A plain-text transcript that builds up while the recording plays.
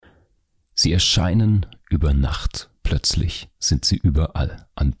Sie erscheinen über Nacht. Plötzlich sind sie überall,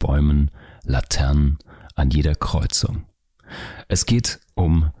 an Bäumen, Laternen, an jeder Kreuzung. Es geht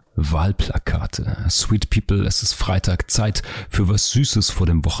um Wahlplakate. Sweet People, es ist Freitag, Zeit für was Süßes vor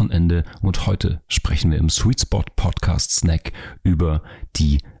dem Wochenende und heute sprechen wir im Sweet Spot Podcast Snack über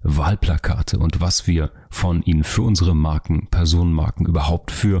die Wahlplakate und was wir von ihnen für unsere Marken, Personenmarken,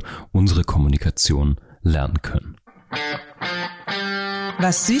 überhaupt für unsere Kommunikation lernen können.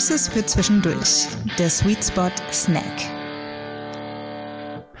 Was Süßes für zwischendurch. Der Sweet Spot Snack.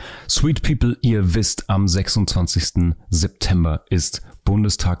 Sweet People, ihr wisst, am 26. September ist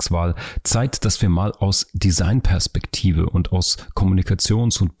Bundestagswahl. Zeit, dass wir mal aus Designperspektive und aus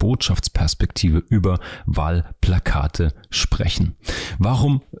Kommunikations- und Botschaftsperspektive über Wahlplakate sprechen.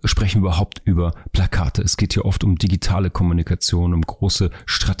 Warum sprechen wir überhaupt über Plakate? Es geht hier oft um digitale Kommunikation, um große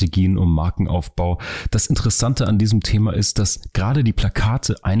Strategien, um Markenaufbau. Das Interessante an diesem Thema ist, dass gerade die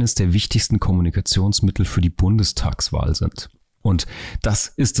Plakate eines der wichtigsten Kommunikationsmittel für die Bundestagswahl sind. Und das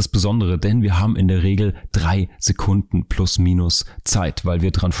ist das Besondere, denn wir haben in der Regel 3 Sekunden plus minus Zeit, weil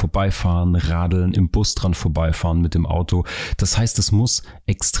wir dran vorbeifahren, radeln, im Bus dran vorbeifahren mit dem Auto. Das heißt, es muss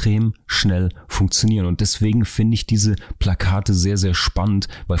extrem schnell funktionieren und deswegen finde ich diese Plakate sehr, sehr spannend,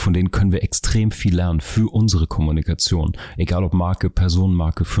 weil von denen können wir extrem viel lernen für unsere Kommunikation. Egal ob Marke,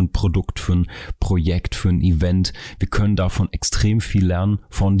 Personenmarke, für ein Produkt, für ein Projekt, für ein Event. Wir können davon extrem viel lernen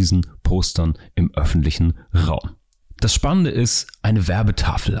von diesen Postern im öffentlichen Raum. Das Spannende ist, eine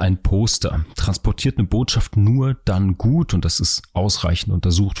Werbetafel, ein Poster, transportiert eine Botschaft nur dann gut und das ist ausreichend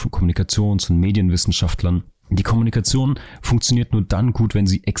untersucht von Kommunikations- und Medienwissenschaftlern. Die Kommunikation funktioniert nur dann gut, wenn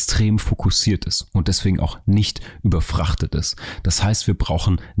sie extrem fokussiert ist und deswegen auch nicht überfrachtet ist. Das heißt, wir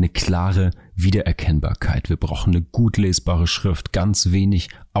brauchen eine klare Wiedererkennbarkeit, wir brauchen eine gut lesbare Schrift, ganz wenig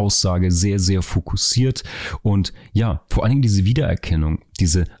Aussage, sehr, sehr fokussiert und ja, vor allen Dingen diese Wiedererkennung,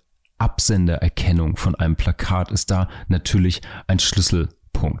 diese Absendererkennung von einem Plakat ist da natürlich ein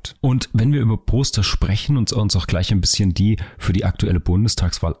Schlüsselpunkt. Und wenn wir über Poster sprechen und uns auch gleich ein bisschen die für die aktuelle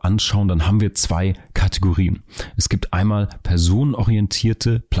Bundestagswahl anschauen, dann haben wir 2 Kategorien. Es gibt einmal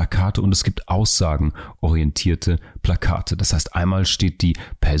personenorientierte Plakate und es gibt aussagenorientierte Plakate. Das heißt, einmal steht die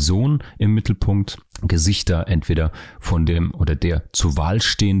Person im Mittelpunkt, Gesichter entweder von dem oder der zur Wahl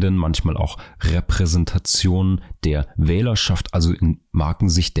stehenden, manchmal auch Repräsentation der Wählerschaft, also in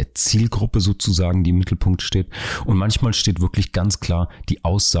Markensicht der Zielgruppe sozusagen, die im Mittelpunkt steht. Und manchmal steht wirklich ganz klar die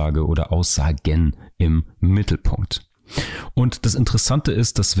Aussage oder Aussagen im Mittelpunkt. Und das Interessante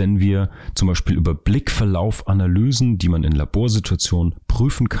ist, dass wenn wir zum Beispiel über Blickverlaufanalysen, die man in Laborsituationen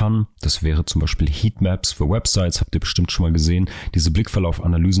prüfen kann, das wäre zum Beispiel Heatmaps für Websites, habt ihr bestimmt schon mal gesehen, diese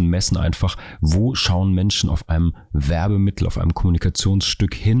Blickverlaufanalysen messen einfach, wo schauen Menschen auf einem Werbemittel, auf einem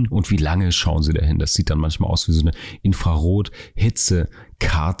Kommunikationsstück hin und wie lange schauen sie dahin. Das sieht dann manchmal aus wie so eine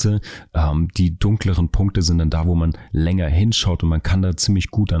Infrarot-Hitzekarte. Die dunkleren Punkte sind dann da, wo man länger hinschaut und man kann da ziemlich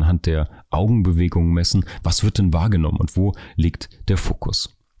gut anhand der Augenbewegungen messen, was wird denn wahrgenommen und wo liegt der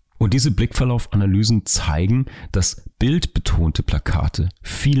Fokus. Und diese Blickverlaufanalysen zeigen, dass bildbetonte Plakate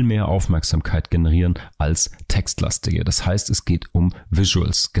viel mehr Aufmerksamkeit generieren als textlastige. Das heißt, es geht um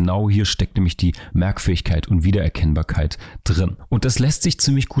Visuals. Genau hier steckt nämlich die Merkfähigkeit und Wiedererkennbarkeit drin. Und das lässt sich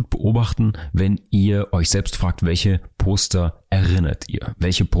ziemlich gut beobachten, wenn ihr euch selbst fragt, welche Poster erinnert ihr?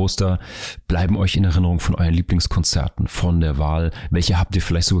 Welche Poster bleiben euch in Erinnerung von euren Lieblingskonzerten, von der Wahl? Welche habt ihr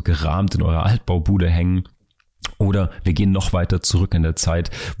vielleicht sogar gerahmt in eurer Altbaubude hängen? Oder wir gehen noch weiter zurück in der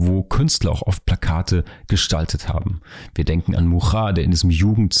Zeit, wo Künstler auch oft Plakate gestaltet haben. Wir denken an Mucha, der in diesem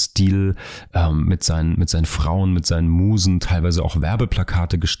Jugendstil mit seinen Frauen, mit seinen Musen teilweise auch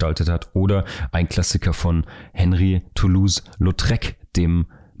Werbeplakate gestaltet hat. Oder ein Klassiker von Henri Toulouse-Lautrec, dem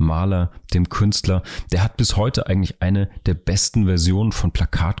Maler, dem Künstler, der hat bis heute eigentlich eine der besten Versionen von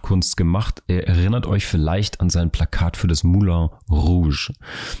Plakatkunst gemacht. Er erinnert euch vielleicht an sein Plakat für das Moulin Rouge.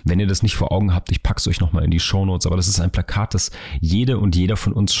 Wenn ihr das nicht vor Augen habt, ich pack's euch nochmal in die Shownotes, aber das ist ein Plakat, das jede und jeder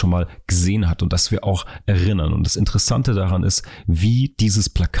von uns schon mal gesehen hat und das wir auch erinnern. Und das Interessante daran ist, wie dieses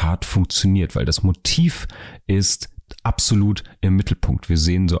Plakat funktioniert, weil das Motiv ist absolut im Mittelpunkt. Wir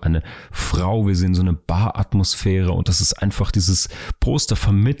sehen so eine Frau, wir sehen so eine Baratmosphäre und das ist einfach, dieses Poster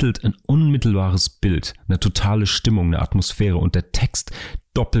vermittelt ein unmittelbares Bild, eine totale Stimmung, eine Atmosphäre und der Text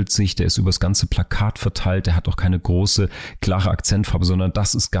doppelt sich, der ist übers ganze Plakat verteilt, der hat auch keine große, klare Akzentfarbe, sondern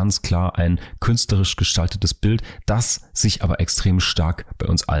das ist ganz klar ein künstlerisch gestaltetes Bild, das sich aber extrem stark bei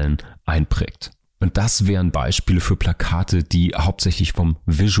uns allen einprägt. Und das wären Beispiele für Plakate, die hauptsächlich vom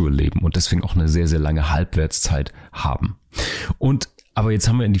Visual leben und deswegen auch eine sehr, sehr lange Halbwertszeit haben. Und Aber jetzt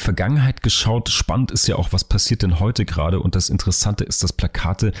haben wir in die Vergangenheit geschaut. Spannend ist ja auch, was passiert denn heute gerade? Und das Interessante ist, dass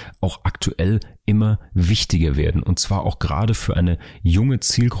Plakate auch aktuell immer wichtiger werden. Und zwar auch gerade für eine junge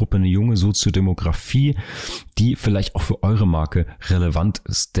Zielgruppe, eine junge Soziodemografie, die vielleicht auch für eure Marke relevant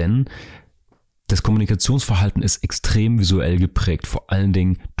ist. Denn das Kommunikationsverhalten ist extrem visuell geprägt, vor allen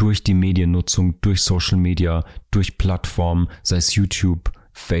Dingen durch die Mediennutzung, durch Social Media, durch Plattformen, sei es YouTube,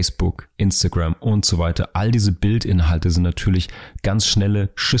 Facebook, Instagram und so weiter. All diese Bildinhalte sind natürlich ganz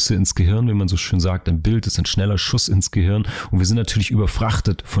schnelle Schüsse ins Gehirn, wie man so schön sagt. Ein Bild ist ein schneller Schuss ins Gehirn und wir sind natürlich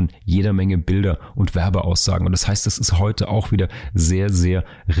überfrachtet von jeder Menge Bilder und Werbeaussagen. Und das heißt, das ist heute auch wieder sehr, sehr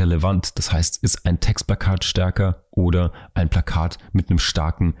relevant. Das heißt, ist ein Textplakat stärker oder ein Plakat mit einem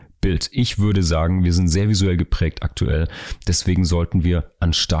starken Bild? Ich würde sagen, wir sind sehr visuell geprägt aktuell. Deswegen sollten wir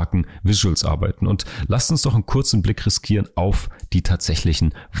an starken Visuals arbeiten. Und lasst uns doch einen kurzen Blick riskieren auf die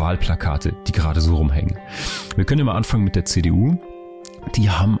tatsächlichen Wahlplakate, die gerade so rumhängen. Wir können ja mal anfangen mit der CDU. Die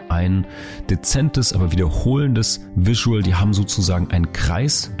haben ein dezentes, aber wiederholendes Visual. Die haben sozusagen einen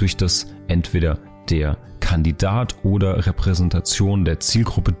Kreis, durch das entweder der Kandidat oder Repräsentation der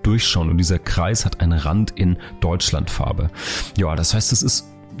Zielgruppe durchschauen. Und dieser Kreis hat einen Rand in Deutschlandfarbe. Ja, das heißt, es ist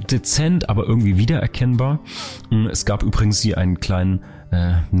dezent, aber irgendwie wiedererkennbar. Es gab übrigens hier einen kleinen,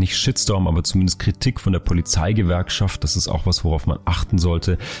 nicht Shitstorm, aber zumindest Kritik von der Polizeigewerkschaft. Das ist auch was, worauf man achten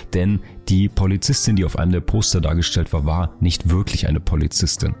sollte, denn die Polizistin, die auf einem der Poster dargestellt war, war nicht wirklich eine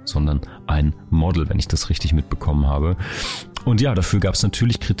Polizistin, sondern ein Model, wenn ich das richtig mitbekommen habe. Und ja, dafür gab es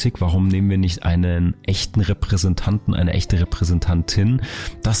natürlich Kritik. Warum nehmen wir nicht einen echten Repräsentanten, eine echte Repräsentantin?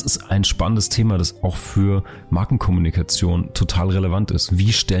 Das ist ein spannendes Thema, das auch für Markenkommunikation total relevant ist.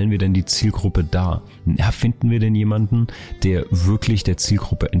 Wie stellen wir denn die Zielgruppe dar? Finden wir denn jemanden, der wirklich der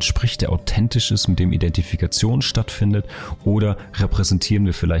Zielgruppe entspricht, der authentisch ist, mit dem Identifikation stattfindet? Oder repräsentieren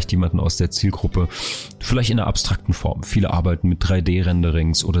wir vielleicht jemanden aus der Zielgruppe, vielleicht in einer abstrakten Form? Viele arbeiten mit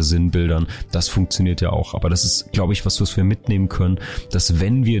 3D-Renderings oder Sinnbildern. Das funktioniert ja auch. Aber das ist, glaube ich, was wir mitnehmen können, dass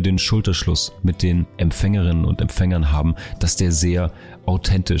wenn wir den Schulterschluss mit den Empfängerinnen und Empfängern haben, dass der sehr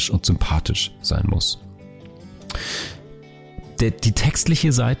authentisch und sympathisch sein muss. Die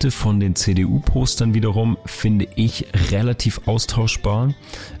textliche Seite von den CDU-Postern wiederum finde ich relativ austauschbar.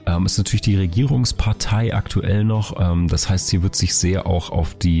 Ist natürlich die Regierungspartei aktuell noch. Das heißt, hier wird sich sehr auch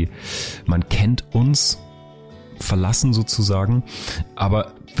auf die "Man kennt uns" verlassen sozusagen.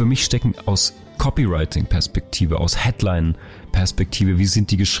 Aber für mich stecken aus Copywriting-Perspektive, aus Headline-Perspektive, wie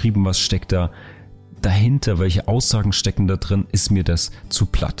sind die geschrieben, was steckt da dahinter, welche Aussagen stecken da drin, ist mir das zu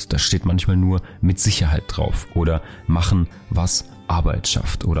platt. Da steht manchmal nur "mit Sicherheit" drauf oder "machen, was Arbeit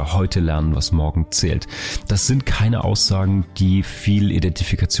schafft" oder "heute lernen, was morgen zählt". Das sind keine Aussagen, die viel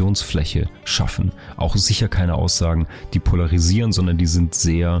Identifikationsfläche schaffen. Auch sicher keine Aussagen, die polarisieren, sondern die sind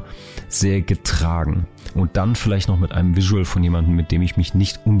sehr, sehr getragen. Und dann vielleicht noch mit einem Visual von jemandem, mit dem ich mich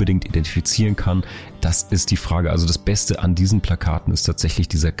nicht unbedingt identifizieren kann. Das ist die Frage. Also das Beste an diesen Plakaten ist tatsächlich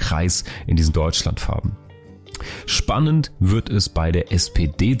dieser Kreis in diesen Deutschlandfarben. Spannend wird es bei der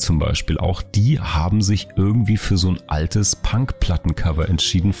SPD zum Beispiel auch. Die haben sich irgendwie für so ein altes Punk-Plattencover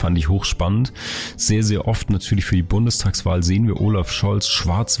entschieden, fand ich hochspannend. Sehr, sehr oft natürlich für die Bundestagswahl sehen wir Olaf Scholz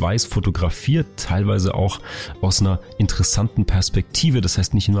schwarz-weiß fotografiert, teilweise auch aus einer interessanten Perspektive. Das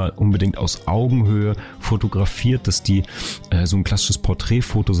heißt nicht nur unbedingt aus Augenhöhe fotografiert, dass die so ein klassisches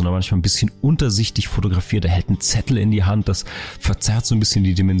Porträtfoto, sondern manchmal ein bisschen untersichtig fotografiert. Er hält einen Zettel in die Hand, das verzerrt so ein bisschen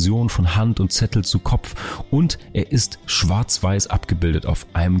die Dimension von Hand und Zettel zu Kopf. Und er ist schwarz-weiß abgebildet auf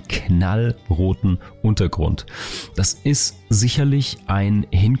einem knallroten Untergrund. Das ist sicherlich ein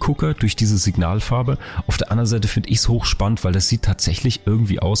Hingucker durch diese Signalfarbe. Auf der anderen Seite finde ich es hochspannend, weil das sieht tatsächlich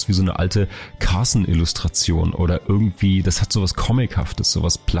irgendwie aus wie so eine alte Carson-Illustration oder irgendwie, das hat sowas Comichaftes,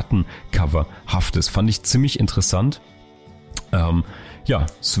 sowas Plattencoverhaftes. Fand ich ziemlich interessant. Ja,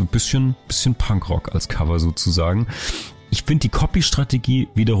 so ein bisschen Punkrock als Cover sozusagen. Ich finde die Copy-Strategie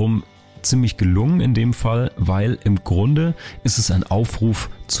wiederum ziemlich gelungen in dem Fall, weil im Grunde ist es ein Aufruf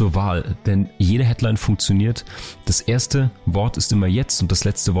zur Wahl, denn jede Headline funktioniert. Das erste Wort ist immer jetzt und das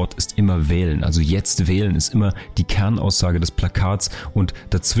letzte Wort ist immer wählen. Also jetzt wählen ist immer die Kernaussage des Plakats und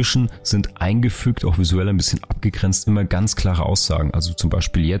dazwischen sind eingefügt, auch visuell ein bisschen abgegrenzt, immer ganz klare Aussagen. Also zum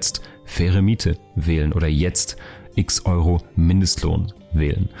Beispiel jetzt faire Miete wählen oder jetzt x Euro Mindestlohn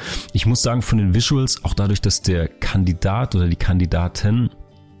wählen. Ich muss sagen, von den Visuals, auch dadurch, dass der Kandidat oder die Kandidatin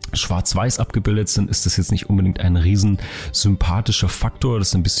schwarz-weiß abgebildet sind, ist das jetzt nicht unbedingt ein riesen sympathischer Faktor. Das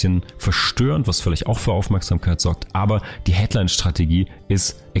ist ein bisschen verstörend, was vielleicht auch für Aufmerksamkeit sorgt. Aber die Headline-Strategie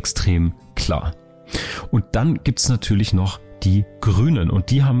ist extrem klar. Und dann gibt's natürlich noch die Grünen. Und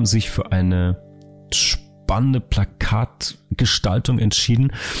die haben sich für eine spannende Plakatgestaltung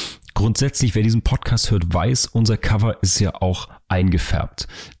entschieden. Grundsätzlich, wer diesen Podcast hört, weiß, unser Cover ist ja auch eingefärbt.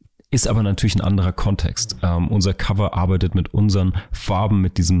 Ist aber natürlich ein anderer Kontext. Unser Cover arbeitet mit unseren Farben,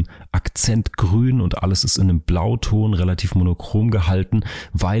 mit diesem Akzent grün und alles ist in einem Blauton, relativ monochrom gehalten,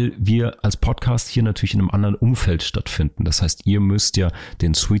 weil wir als Podcast hier natürlich in einem anderen Umfeld stattfinden. Das heißt, ihr müsst ja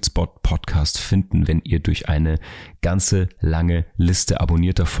den Sweet Spot Podcast finden, wenn ihr durch eine ganze lange Liste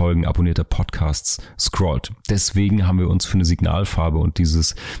abonnierter Folgen, abonnierter Podcasts scrollt. Deswegen haben wir uns für eine Signalfarbe und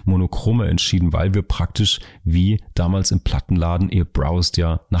dieses Monochrome entschieden, weil wir praktisch wie damals im Plattenladen, ihr browst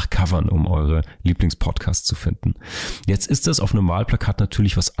ja nach Covern, um eure Lieblingspodcasts zu finden. Jetzt ist das auf einem Wahlplakat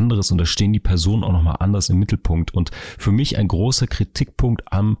natürlich was anderes und da stehen die Personen auch nochmal anders im Mittelpunkt. Und für mich ein großer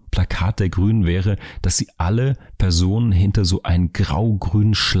Kritikpunkt am Plakat der Grünen wäre, dass sie alle Personen hinter so einen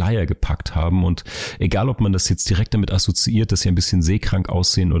grau-grünen Schleier gepackt haben. Und egal, ob man das jetzt direkt damit assoziiert, dass sie ein bisschen seekrank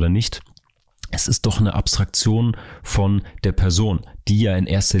aussehen oder nicht, es ist doch eine Abstraktion von der Person, die ja in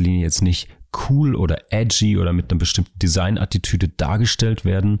erster Linie jetzt nicht cool oder edgy oder mit einer bestimmten Designattitüde dargestellt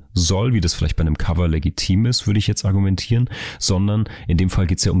werden soll, wie das vielleicht bei einem Cover legitim ist, würde ich jetzt argumentieren, sondern in dem Fall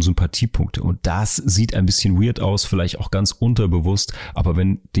geht es ja um Sympathiepunkte und das sieht ein bisschen weird aus, vielleicht auch ganz unterbewusst, aber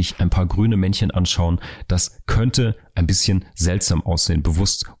wenn dich ein paar grüne Männchen anschauen, das könnte ein bisschen seltsam aussehen,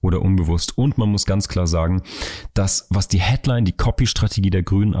 bewusst oder unbewusst. Und man muss ganz klar sagen, dass was die Headline, die Copy-Strategie der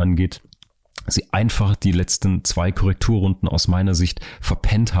Grünen angeht, sie einfach die letzten 2 Korrekturrunden aus meiner Sicht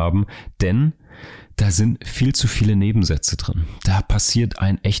verpennt haben, denn da sind viel zu viele Nebensätze drin. Da passiert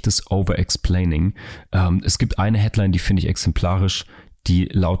ein echtes Over-Explaining. Es gibt eine Headline, die finde ich exemplarisch, die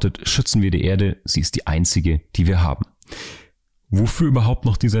lautet, schützen wir die Erde, sie ist die einzige, die wir haben. Wofür überhaupt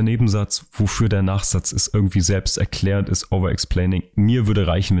noch dieser Nebensatz? Wofür der Nachsatz ist irgendwie selbsterklärend, ist Over-Explaining. Mir würde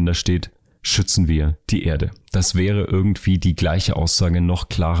reichen, wenn da steht, schützen wir die Erde. Das wäre irgendwie die gleiche Aussage noch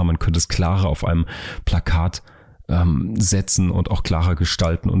klarer. Man könnte es klarer auf einem Plakat setzen und auch klarer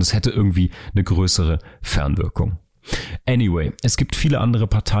gestalten und es hätte irgendwie eine größere Fernwirkung. Anyway, es gibt viele andere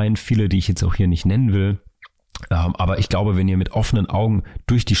Parteien, viele, die ich jetzt auch hier nicht nennen will. Aber ich glaube, wenn ihr mit offenen Augen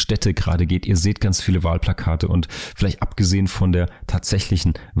durch die Städte gerade geht, ihr seht ganz viele Wahlplakate und vielleicht abgesehen von der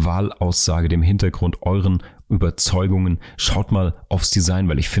tatsächlichen Wahlaussage, dem Hintergrund, euren Überzeugungen, schaut mal aufs Design,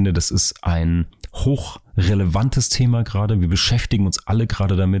 weil ich finde, das ist ein hochrelevantes Thema gerade. Wir beschäftigen uns alle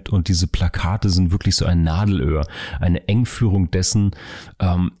gerade damit und diese Plakate sind wirklich so ein Nadelöhr, eine Engführung dessen,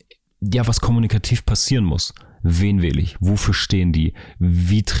 was kommunikativ passieren muss. Wen wähle ich? Wofür stehen die?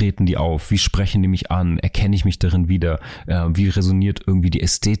 Wie treten die auf? Wie sprechen die mich an? Erkenne ich mich darin wieder? Wie resoniert irgendwie die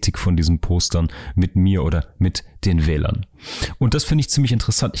Ästhetik von diesen Postern mit mir oder mit den Wählern? Und das finde ich ziemlich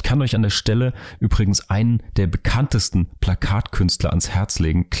interessant. Ich kann euch an der Stelle übrigens einen der bekanntesten Plakatkünstler ans Herz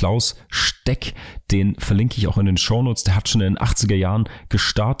legen, Klaus Steck, den verlinke ich auch in den Shownotes. Der hat schon in den 80er Jahren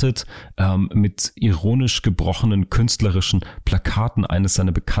gestartet mit ironisch gebrochenen künstlerischen Plakaten. Eines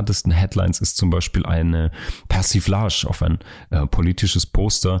seiner bekanntesten Headlines ist zum Beispiel eine Persiflage auf ein politisches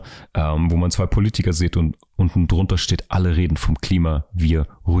Poster, wo man 2 Politiker sieht und unten drunter steht, alle reden vom Klima, wir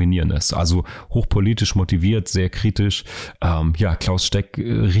ruinieren es. Also hochpolitisch motiviert, sehr kritisch. Klaus Steck,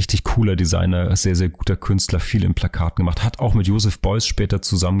 richtig cooler Designer, sehr, sehr guter Künstler, viel in Plakaten gemacht, hat auch mit Joseph Beuys später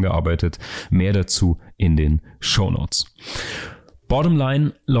zusammengearbeitet. Mehr dazu in den Shownotes. Bottom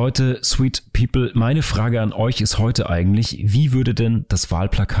line, Leute, sweet people, meine Frage an euch ist heute eigentlich, wie würde denn das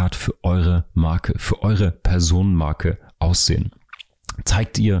Wahlplakat für eure Marke, für eure Personenmarke aussehen?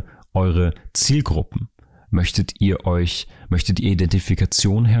 Zeigt ihr eure Zielgruppen? Möchtet ihr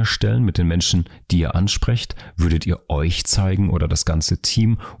Identifikation herstellen mit den Menschen, die ihr ansprecht? Würdet ihr euch zeigen oder das ganze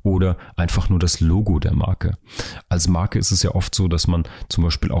Team oder einfach nur das Logo der Marke? Als Marke ist es ja oft so, dass man zum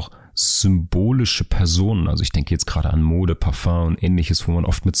Beispiel auch symbolische Personen, also ich denke jetzt gerade an Mode, Parfum und ähnliches, wo man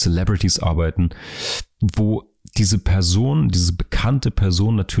oft mit Celebrities arbeiten, wo diese Person, diese bekannte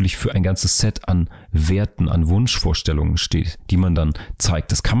Person natürlich für ein ganzes Set an Werten, an Wunschvorstellungen steht, die man dann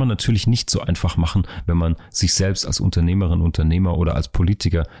zeigt. Das kann man natürlich nicht so einfach machen, wenn man sich selbst als Unternehmerin, Unternehmer oder als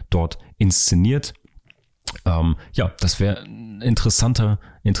Politiker dort inszeniert. Das wäre eine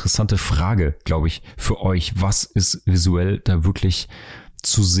interessante Frage, glaube ich, für euch. Was ist visuell da wirklich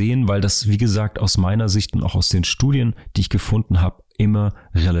zu sehen, weil das, wie gesagt, aus meiner Sicht und auch aus den Studien, die ich gefunden habe, immer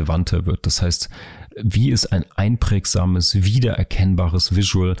relevanter wird. Das heißt, wie ist ein einprägsames, wiedererkennbares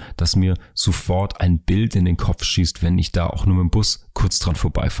Visual, das mir sofort ein Bild in den Kopf schießt, wenn ich da auch nur mit dem Bus kurz dran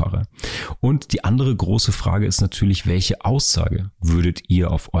vorbeifahre. Und die andere große Frage ist natürlich, welche Aussage würdet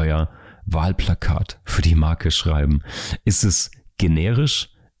ihr auf euer Wahlplakat für die Marke schreiben? Ist es generisch?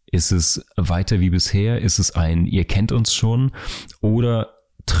 Ist es weiter wie bisher? Ist es ein, ihr kennt uns schon? Oder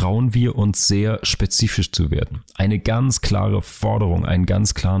trauen wir uns sehr spezifisch zu werden? Eine ganz klare Forderung, einen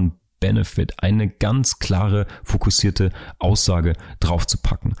ganz klaren Benefit, eine ganz klare, fokussierte Aussage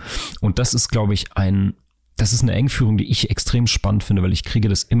draufzupacken. Und das ist, glaube ich, das ist eine Engführung, die ich extrem spannend finde, weil ich kriege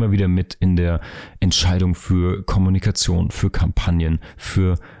das immer wieder mit in der Entscheidung für Kommunikation, für Kampagnen,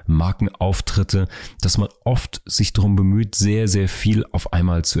 für Markenauftritte, dass man oft sich darum bemüht, sehr, sehr viel auf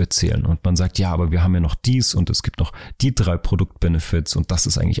einmal zu erzählen. Und man sagt, ja, aber wir haben ja noch dies und es gibt noch die 3 Produktbenefits und das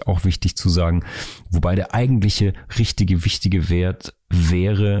ist eigentlich auch wichtig zu sagen. Wobei der eigentliche, richtige, wichtige Wert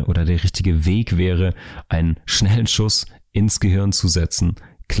wäre oder der richtige Weg wäre, einen schnellen Schuss ins Gehirn zu setzen.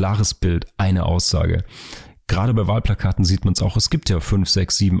 Klares Bild, eine Aussage. Gerade bei Wahlplakaten sieht man es auch, es gibt ja 5,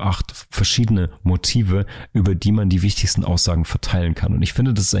 6, 7, 8 verschiedene Motive, über die man die wichtigsten Aussagen verteilen kann. Und ich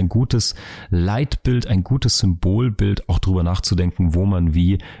finde, das ist ein gutes Leitbild, ein gutes Symbolbild, auch drüber nachzudenken, wo man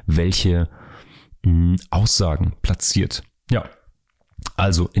wie welche Aussagen platziert. Ja.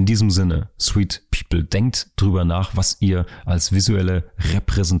 Also in diesem Sinne, Sweet People, denkt drüber nach, was ihr als visuelle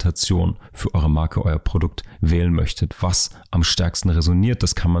Repräsentation für eure Marke, euer Produkt wählen möchtet, was am stärksten resoniert.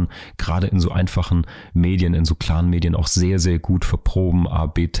 Das kann man gerade in so einfachen Medien, in so klaren Medien auch sehr, sehr gut verproben,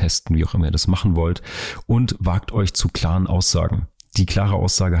 A/B testen, wie auch immer ihr das machen wollt und wagt euch zu klaren Aussagen. Die klare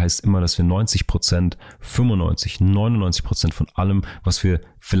Aussage heißt immer, dass wir 90%, 95%, 99% von allem, was wir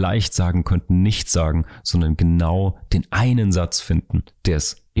vielleicht sagen könnten, nicht sagen, sondern genau den einen Satz finden, der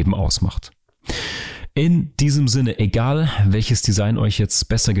es eben ausmacht. In diesem Sinne, egal welches Design euch jetzt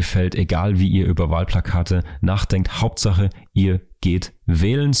besser gefällt, egal wie ihr über Wahlplakate nachdenkt, Hauptsache ihr geht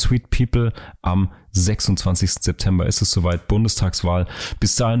wählen, Sweet People. Am 26. September ist es soweit, Bundestagswahl.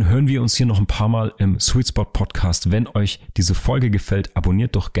 Bis dahin hören wir uns hier noch ein paar Mal im Sweet Spot Podcast. Wenn euch diese Folge gefällt,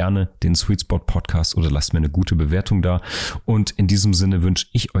 abonniert doch gerne den Sweet Spot Podcast oder lasst mir eine gute Bewertung da. Und in diesem Sinne wünsche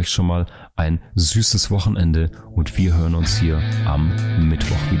ich euch schon mal ein süßes Wochenende und wir hören uns hier am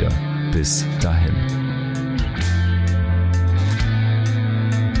Mittwoch wieder. Bis dahin.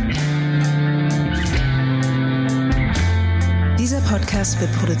 Dieser Podcast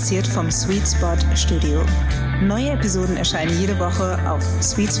wird produziert vom Sweet Spot Studio. Neue Episoden erscheinen jede Woche auf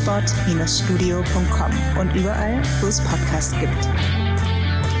sweetspot-studio.com und überall, wo es Podcasts gibt.